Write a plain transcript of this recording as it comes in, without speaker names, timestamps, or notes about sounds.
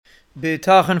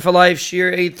B'tachan for Life,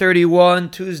 Shir 831,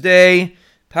 Tuesday,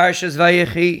 Parshas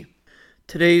Vayechi.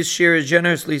 Today's shir is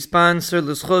generously sponsored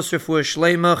L'schos Refuah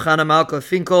Shleima, Chana Malka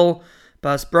Finkel,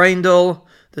 Bas Breindel.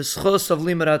 The schos of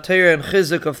Limud HaTorah and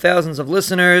chizuk of thousands of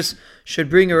listeners should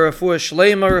bring a Refuah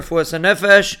Shleima, Refuah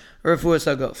Nefesh,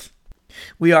 Refuah Aguf.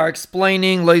 We are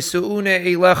explaining Leisu'une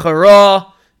Eilecha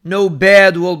Ra, no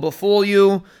bad will befall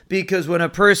you, because when a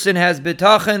person has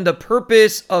bitachon, the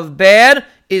purpose of bad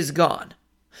is gone.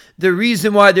 The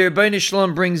reason why the Rebbeinu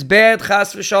Shalom brings bad,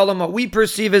 chas v'shalom, what we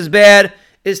perceive as bad,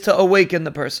 is to awaken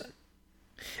the person.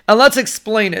 And let's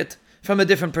explain it from a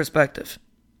different perspective.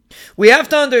 We have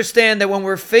to understand that when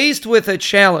we're faced with a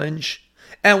challenge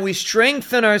and we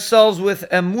strengthen ourselves with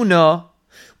emunah,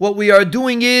 what we are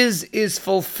doing is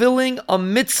fulfilling a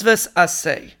mitzvahs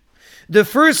aseh. The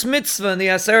first mitzvah in the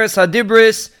Aseres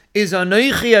HaDibros is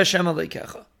Anochi Hashem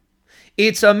Elokecha.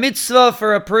 It's a mitzvah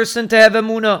for a person to have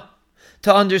emunah,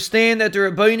 to understand that the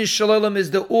Rebbeinu Shalom is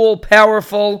the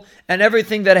all-powerful, and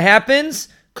everything that happens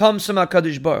comes from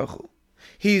HaKadosh Baruch Hu.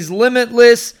 He's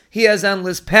limitless, he has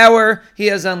endless power, he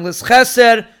has endless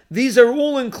chesed. These are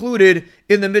all included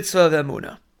in the mitzvah of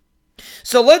emunah.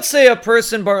 So let's say a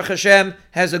person, Baruch Hashem,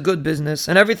 has a good business,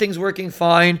 and everything's working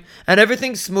fine, and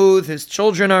everything's smooth, his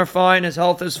children are fine, his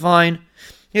health is fine,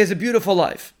 he has a beautiful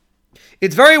life.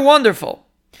 It's very wonderful,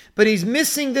 but he's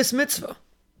missing this mitzvah.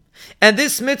 And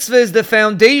this mitzvah is the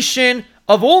foundation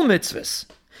of all mitzvahs.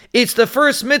 It's the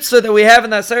first mitzvah that we have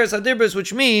in the Aseres HaDibros,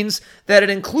 which means that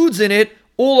it includes in it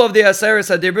all of the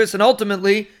Aseres HaDibros and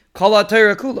ultimately Kol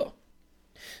HaTorah Kulo.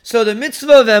 So the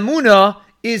mitzvah of emunah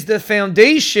is the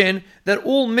foundation that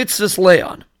all mitzvahs lay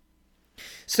on.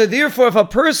 So therefore, if a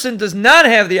person does not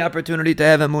have the opportunity to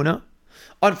have emunah,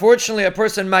 unfortunately a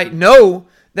person might know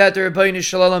that the Rebbeinu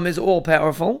Shalom is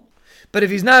all-powerful, but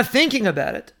if he's not thinking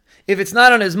about it, if it's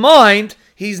not on his mind,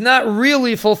 he's not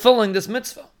really fulfilling this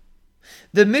mitzvah.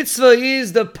 The mitzvah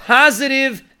is the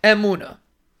positive emunah.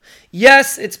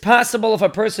 Yes, it's possible if a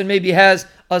person maybe has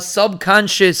a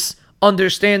subconscious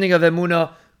understanding of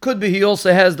emunah, could be he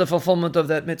also has the fulfillment of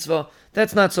that mitzvah.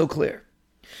 That's not so clear.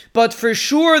 But for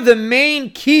sure, the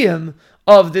main kiyum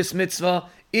of this mitzvah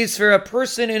is for a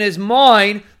person in his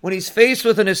mind, when he's faced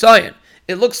with an isayin,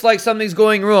 it looks like something's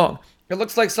going wrong. It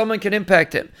looks like someone can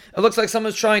impact him. It looks like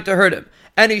someone's trying to hurt him.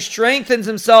 And he strengthens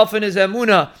himself in his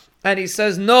emunah, and he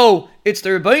says, no, it's the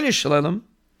Rebbeinu Shalom.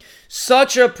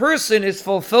 Such a person is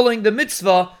fulfilling the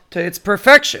mitzvah to its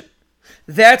perfection.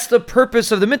 That's the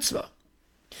purpose of the mitzvah.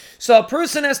 So a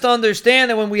person has to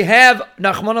understand that when we have,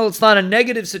 Nachman, it's not a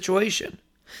negative situation.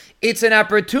 It's an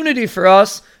opportunity for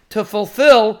us to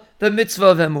fulfill the mitzvah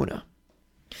of emunah.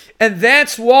 And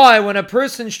that's why when a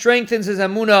person strengthens his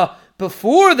emunah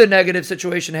before the negative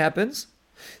situation happens,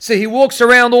 so he walks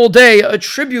around all day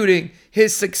attributing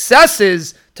his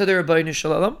successes to the Rebbeinu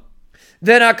Shalom,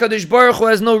 then HaKadosh Baruch Hu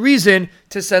has no reason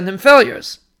to send him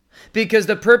failures. Because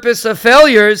the purpose of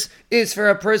failures is for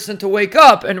a person to wake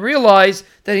up and realize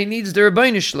that he needs the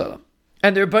Rebbeinu Shalom.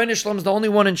 And the Rebbeinu Shalom is the only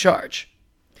one in charge.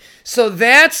 So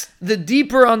that's the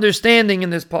deeper understanding in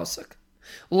this pasuk.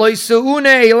 Leisu'une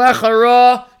eilecha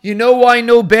ra, you know why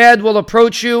no bad will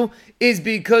approach you? Is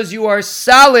because you are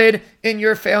solid in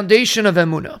your foundation of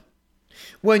emunah.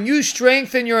 When you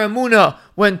strengthen your emunah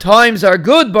when times are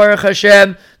good, Baruch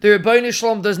Hashem, the Rebbeinu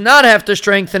Shalom does not have to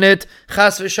strengthen it,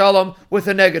 chas v'shalom, with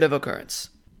a negative occurrence.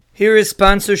 Here is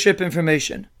sponsorship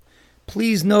information.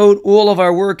 Please note all of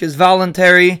our work is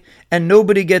voluntary and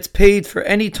nobody gets paid for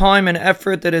any time and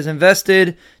effort that is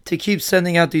invested to keep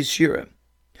sending out these shirim.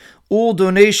 All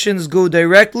donations go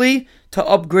directly to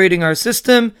upgrading our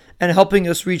system and helping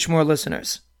us reach more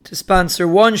listeners. To sponsor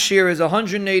one shir is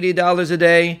 $180 a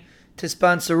day. To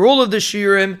sponsor all of the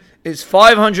shirim is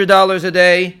 $500 a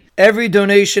day. Every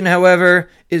donation, however,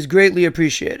 is greatly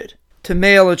appreciated. To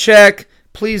mail a check,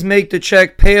 please make the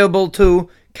check payable to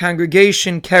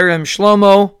Congregation Kerem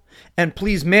Shlomo, and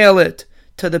please mail it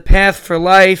to the Path for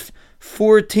Life,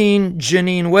 14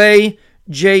 Janine Way,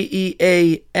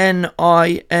 Jeanine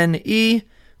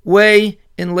Way,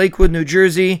 in Lakewood, New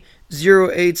Jersey,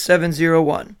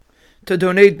 08701. To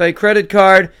donate by credit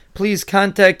card, please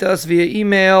contact us via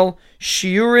email, shiurim@thepathforlife.com.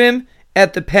 SHIURIM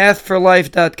at THEPATH 4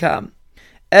 LIFE.com.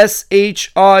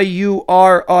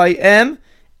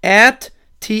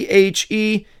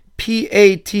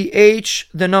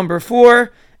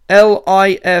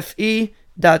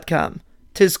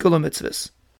 Tizkul mitzvahs.